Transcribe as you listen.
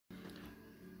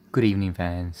Good evening,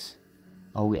 fans.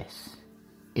 Oh yes,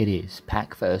 it is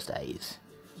Pack Thursdays,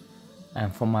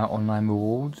 and from my online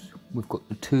rewards we've got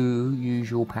the two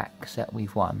usual packs that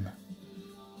we've won.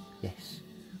 Yes,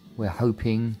 we're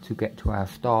hoping to get to our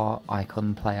star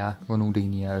icon player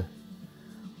Ronaldinho.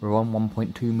 We're on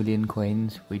 1.2 million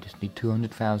coins, we just need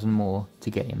 200,000 more to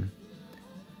get him.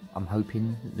 I'm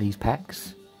hoping that these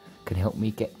packs can help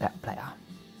me get that player.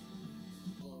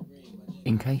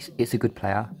 In case it's a good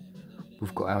player,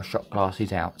 we've got our shot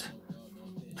glasses out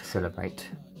to celebrate.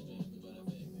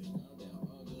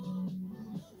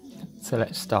 So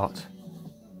let's start.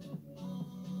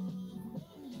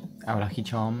 Our lucky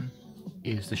charm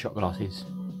is the shot glasses.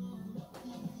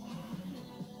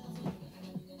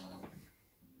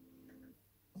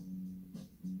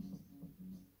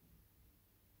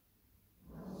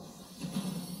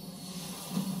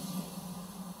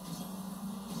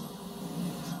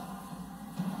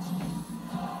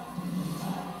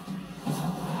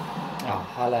 Oh,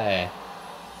 hello.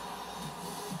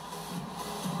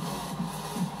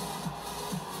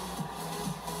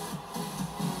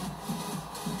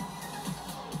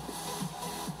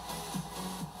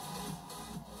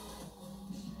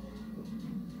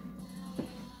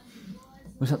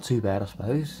 Well, it's not too bad, I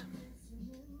suppose.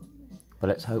 But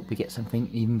let's hope we get something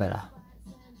even better.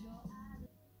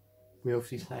 We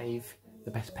obviously save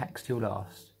the best packs till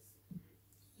last.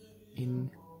 In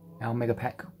our mega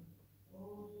pack,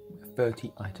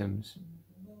 30 items.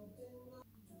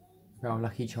 With our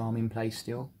lucky charm in place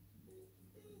still,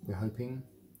 we're hoping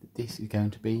that this is going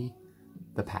to be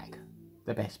the pack,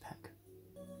 the best pack.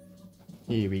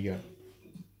 Here we go.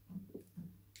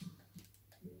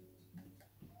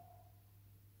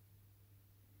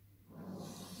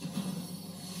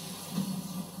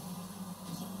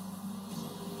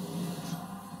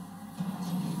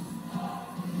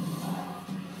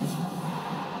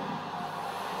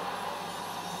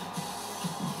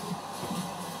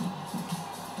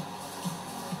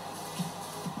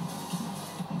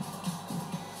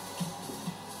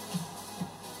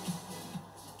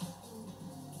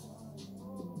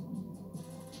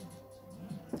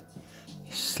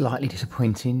 Slightly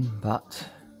disappointing, but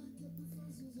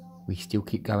we still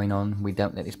keep going on. We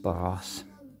don't let this bother us.